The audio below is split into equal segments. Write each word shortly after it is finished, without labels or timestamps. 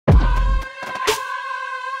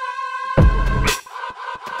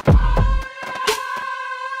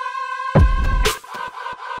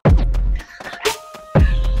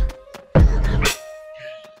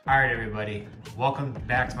Welcome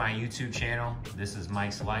back to my YouTube channel. This is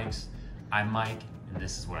Mike's Likes. I'm Mike, and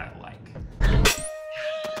this is what I like.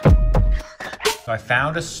 So I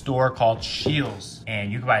found a store called Shields,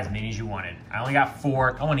 and you can buy as many as you wanted. I only got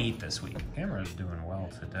 4. I want to eat this week. Camera's doing well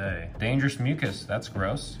today. Dangerous mucus, that's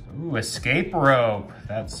gross. Ooh, escape rope.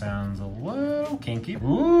 That sounds a little kinky.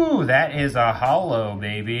 Ooh, that is a hollow,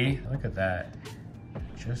 baby. Look at that.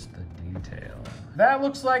 Just the detail. That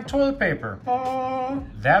looks like toilet paper.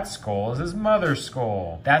 That skull is his mother's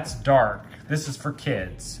skull. That's dark. This is for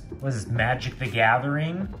kids. What is this, Magic the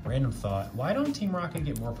Gathering? Random thought, why don't Team Rocket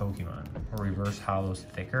get more Pokemon? Or reverse hollows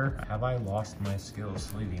thicker? Have I lost my skill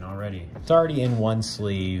sleeving already? It's already in one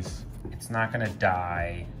sleeve. It's not gonna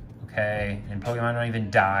die, okay? And Pokemon don't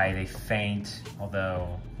even die, they faint.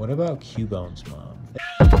 Although, what about Cubone's mom?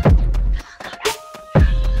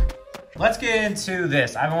 Let's get into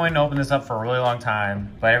this. I've been wanting to open this up for a really long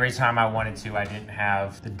time, but every time I wanted to, I didn't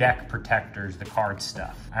have the deck protectors, the card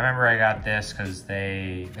stuff. I remember I got this because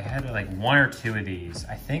they had like 1 or 2 of these.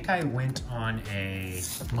 I think I went on a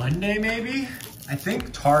Monday maybe? I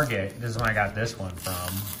think Target, this is when I got this one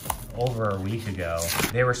from, over a week ago.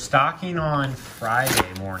 They were stocking on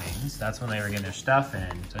Friday mornings. That's when they were getting their stuff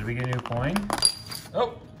in. So did we get a new coin?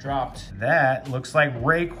 Oh, dropped. That looks like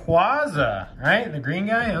Rayquaza, right? The green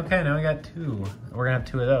guy? Okay, now we got 2. We're gonna have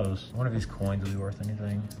 2 of those. One of these coins will be worth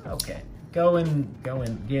anything. Okay, go and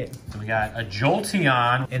get. So we got a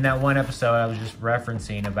Jolteon. In that one episode, I was just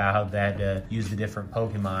referencing about how they had to use the different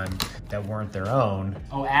Pokemon that weren't their own.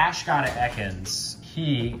 Oh, Ash got an Ekans.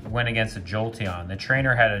 He went against a Jolteon. The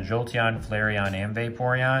trainer had a Jolteon, Flareon, and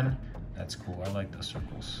Vaporeon. That's cool, I like those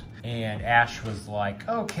circles. And Ash was like,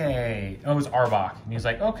 okay. Oh, it was Arbok. And he was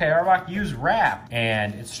like, okay, Arbok, use wrap.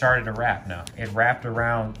 And it started to wrap. No, it wrapped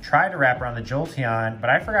around, tried to wrap around the Jolteon,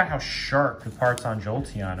 but I forgot how sharp the parts on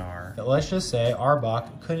Jolteon are. But let's just say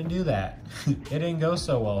Arbok couldn't do that. It didn't go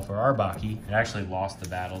so well for Arbok. It actually lost the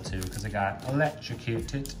battle too, because it got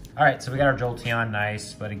electrocuted. All right, so we got our Jolteon,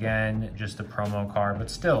 nice, but again, just a promo card,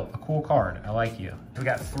 but still a cool card. I like you. We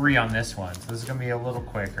got 3 on this one, so this is gonna be a little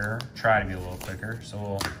quicker. Try to be a little quicker, so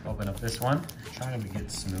we'll open up this one. Trying to get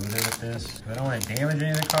smoother with this. I don't want to damage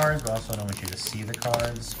any of the cards, but also I don't want you to see the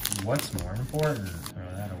cards. What's more important? Throw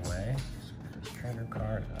that away. Let's put this trainer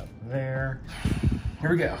card up there. Here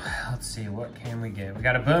we go. Let's see, what can we get? We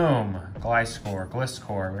got a Boom,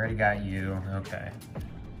 Gliscor. We already got you. Okay.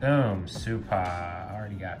 Boom, Supa.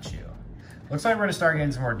 Already got you. Looks like we're gonna start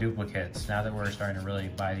getting some more duplicates now that we're starting to really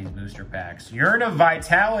buy these booster packs. Urine of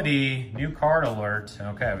Vitality, new card alert.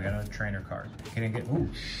 Okay, we got a trainer card. Can I get, ooh,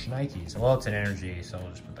 Nikes. Well, it's an energy, so we'll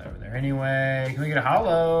just put that over there. Anyway, can we get a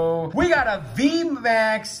holo? We got a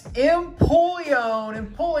VMAX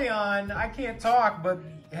Empoleon. I can't talk, but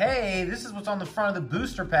hey, this is what's on the front of the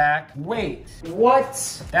booster pack. Wait,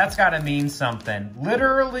 what? That's gotta mean something.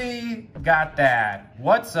 Literally got that.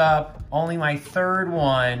 What's up? Only my 3rd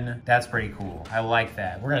one. That's pretty cool. I like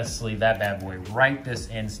that. We're gonna sleeve that bad boy right this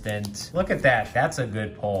instant. Look at that. That's a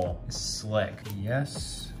good pull. Slick.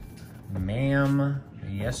 Yes, ma'am.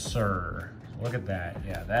 Yes, sir. Look at that.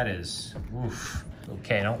 Yeah, that is, oof.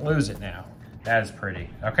 Okay, don't lose it now. That is pretty.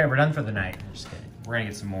 Okay, we're done for the night. I'm just kidding. We're gonna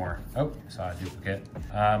get some more. Oh, saw a duplicate.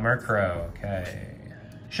 Murkrow, okay.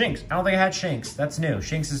 Shinx, I don't think I had Shinx. That's new.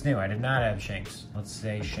 Shinx is new. I did not have Shinx. Let's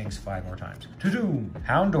say Shinx 5 more times. Tudum.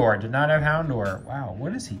 Houndour, did not have Houndour. Wow,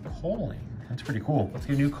 what is he pulling? That's pretty cool. Let's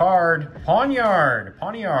get a new card.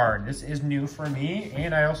 Pawniard. This is new for me,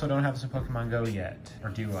 and I also don't have some Pokemon Go yet. Or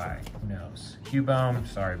do I? Who knows? Cubone,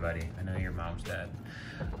 sorry buddy. I know your mom's dead.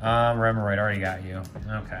 Remoraid, already got you.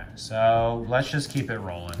 Okay, so let's just keep it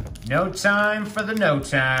rolling. No time for the no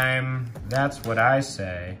time. That's what I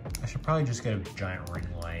say. I should probably just get a giant ring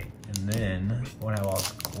light, and then won't have all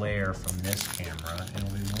this glare from this camera, and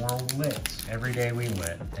it'll be more lit. Every day we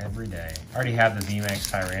lit, every day. I already have the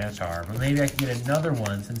VMAX Tyranitar, but maybe I can get another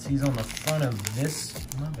one since he's on the front of this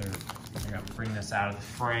mother. I gotta bring this out of the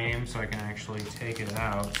frame so I can actually take it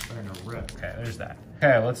out. It's starting to rip. Okay, there's that.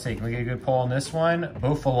 Okay, let's see. Can we get a good pull on this one?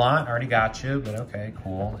 Bouffalant, already got you, but okay,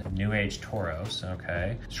 cool. New Age Tauros,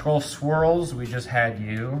 okay. Scroll Swirls, we just had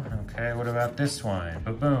you. Okay, what about this one?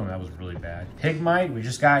 Ba-boom, that was really bad. Pigmite, we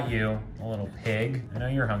just got you. A little pig. I know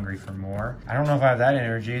you're hungry for more. I don't know if I have that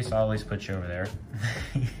energy, so I'll at least put you over there.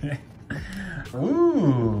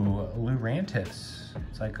 Ooh, Lurantis.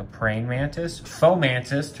 It's like a praying mantis.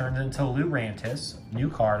 Fomantis turns into Lurantis. New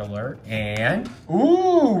card alert. And,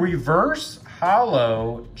 ooh, reverse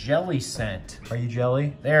hollow jelly scent. Are you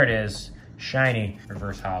jelly? There it is. Shiny.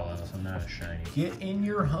 Reverse hollow, so not a shiny. Get in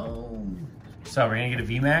your home. So we're gonna get a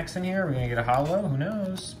VMAX in here? We're gonna get a holo? Who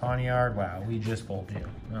knows? Pawniard, wow, we just pulled you.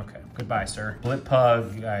 Okay, goodbye, sir. Blip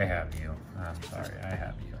Pug, I have you. I'm sorry, I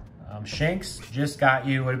have you. Shanks, just got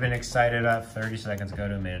you. Would have been excited about 30 seconds ago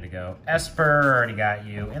to a minute ago. Esper, already got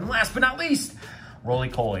you. And last but not least, Roly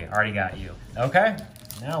Poly, already got you. Okay,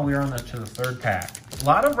 now we're on to the third pack. A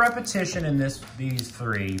lot of repetition in these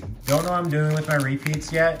three. Don't know what I'm doing with my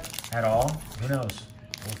repeats yet at all. Who knows?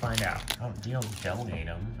 We'll find out. You don't donate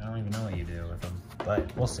them. I don't even know what you do with them,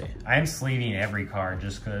 but we'll see. I am sleeving every card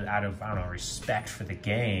just because out of, I don't know, respect for the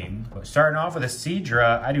game. But starting off with a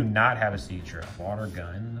Seadra, I do not have a Seadra. Water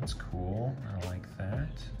gun, that's cool. I like that.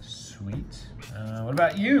 Sweet. What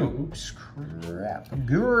about you? Oops, crap.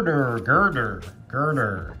 Girder,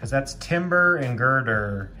 because that's Timber and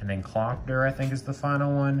Girder, and then Clonkder, I think, is the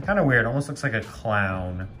final one. Kind of weird, almost looks like a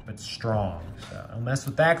clown, but strong. So don't mess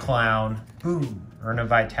with that clown. Boom, earn a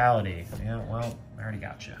vitality. Yeah, well, I already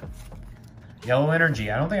got you. Yellow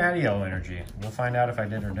Energy, I don't think I had a Yellow Energy. We'll find out if I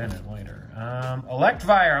did or didn't later.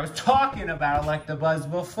 Electivire, I was talking about Electabuzz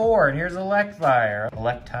before, and here's Electivire.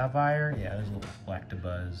 Electivire, yeah, there's a little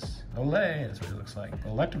Electabuzz. Olay, that's what it looks like.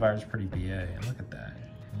 Electivire is pretty BA, and look at that.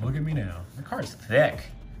 Look at me now. The card's thick.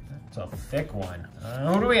 It's a thick one.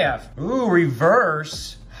 Who do we have? Ooh,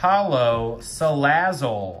 reverse holo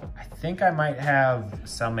Salazzle. I think I might have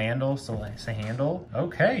Sahandle.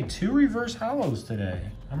 Okay, 2 reverse holos today.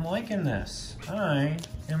 I'm liking this. I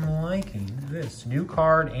am liking this. New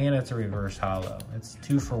card and it's a reverse holo. It's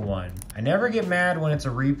 2 for 1. I never get mad when it's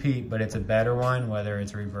a repeat, but it's a better one, whether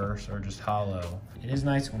it's reverse or just holo. It is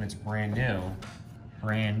nice when it's brand new.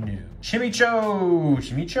 Brand new.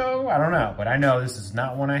 Chimicho? I don't know, but I know this is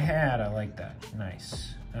not one I had. I like that.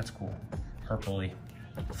 Nice. That's cool. Purpley.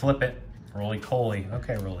 Flip it. Roly Poly.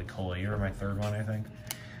 Okay, Roly Poly. You're my third one, I think.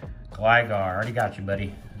 Gligar. Already got you,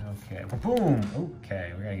 buddy. Okay. Boom.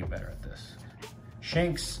 Okay, we gotta get better at this.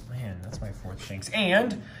 Shanks. Man, that's my 4th Shanks.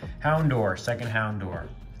 And Houndour. 2nd Houndour.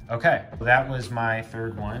 Okay, well, that was my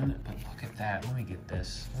 3rd one, but look at that. Let me get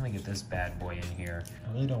this bad boy in here.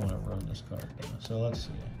 I really don't want to run this card though, so let's see.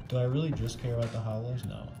 Do I really just care about the holos?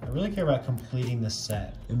 No. I really care about completing the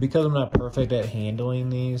set. And because I'm not perfect at handling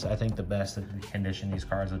these, I think the best condition these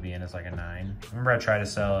cards would be in is like a 9. Remember I tried to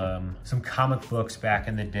sell some comic books back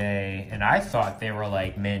in the day, and I thought they were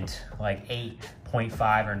like mint, like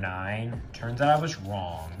 8.5 or 9. Turns out I was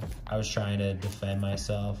wrong. I was trying to defend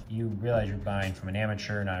myself. You realize you're buying from an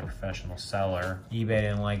amateur, not a professional seller. eBay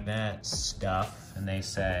didn't like that stuff, and they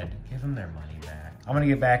said, give them their money back. I'm gonna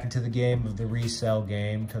get back into the game of the resale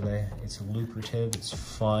game because it's lucrative, it's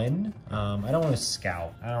fun. I don't wanna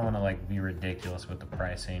scout. I don't wanna like be ridiculous with the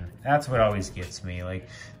pricing. That's what always gets me. Like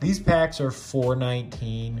these packs are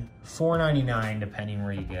 $4.19, $4.99 depending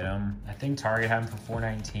where you get them. I think Target had them for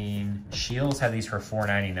 $4.19. Shields had these for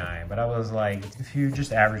 $4.99, but I was like, if you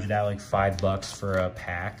just average it out like $5 for a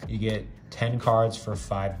pack, you get 10 cards for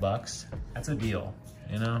 $5. That's a deal.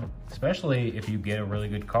 You know, especially if you get a really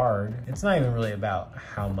good card. It's not even really about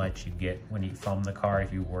how much you get when you from the card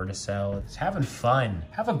if you were to sell. It's having fun.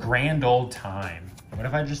 Have a grand old time. What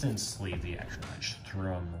if I just didn't sleeve the extra? I just threw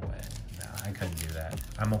them away. No, I couldn't do that.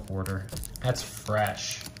 I'm a hoarder. That's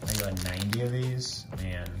fresh. I got 90 of these.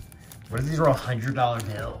 Man, what if these were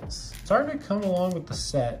 $100 bills? It's hard to come along with the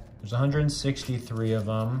set. There's 163 of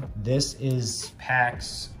them. This is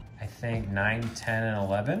packs, I think 9, 10, and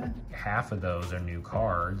 11. Half of those are new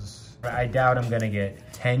cards. I doubt I'm gonna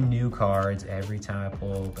get 10 new cards every time I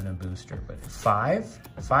pull open a booster, but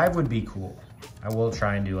 5 would be cool. I will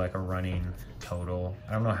try and do like a running total.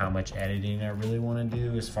 I don't know how much editing I really wanna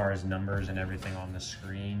do as far as numbers and everything on the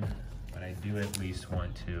screen, but I do at least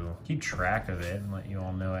want to keep track of it and let you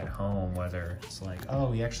all know at home whether it's like,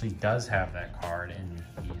 oh, he actually does have that card and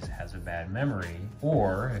he has a bad memory,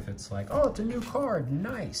 or if it's like, oh, it's a new card,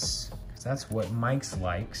 nice. Because that's what Mike's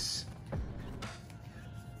likes.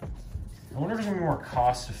 I wonder if it's gonna be more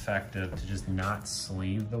cost effective to just not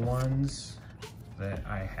sleeve the ones that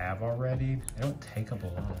I have already. They don't take up a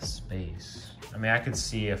lot of space. I mean, I could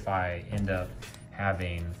see if I end up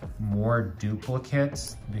having more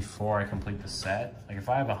duplicates before I complete the set. Like if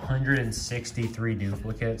I have 163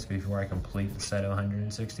 duplicates before I complete the set of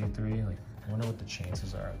 163, like I wonder what the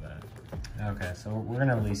chances are of that. Okay, so we're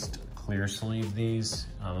gonna at least clear sleeve these.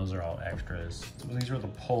 Those are all extras. So these were the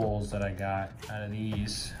pulls that I got out of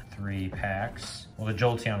these 3 packs. Well, the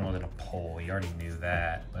Jolteon wasn't a pull, you already knew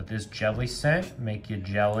that. But this jelly scent, make you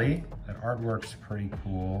jelly. That artwork's pretty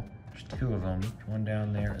cool. There's 2 of them, one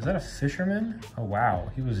down there. Is that a fisherman? Oh wow,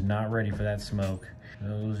 he was not ready for that smoke.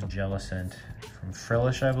 Those Jellicent from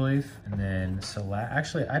Frillish, I believe. And then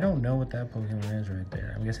actually, I don't know what that Pokemon is right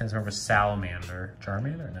there. I'm guessing it's more of a Salamander.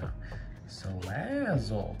 Charmander? No.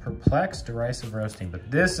 Salazzle, Perplexed, Derisive Roasting, but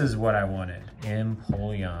this is what I wanted.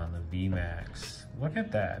 Empoleon, the VMAX. Look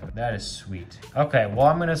at that, that is sweet. Okay, well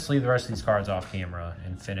I'm gonna sleeve the rest of these cards off camera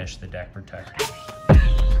and finish the deck protectors.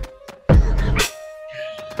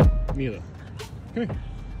 Mila, come here.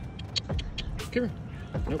 Come here.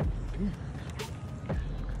 Nope, come here.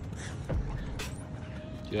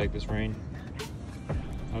 Do you like this rain?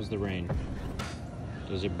 How's the rain?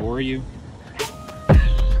 Does it bore you?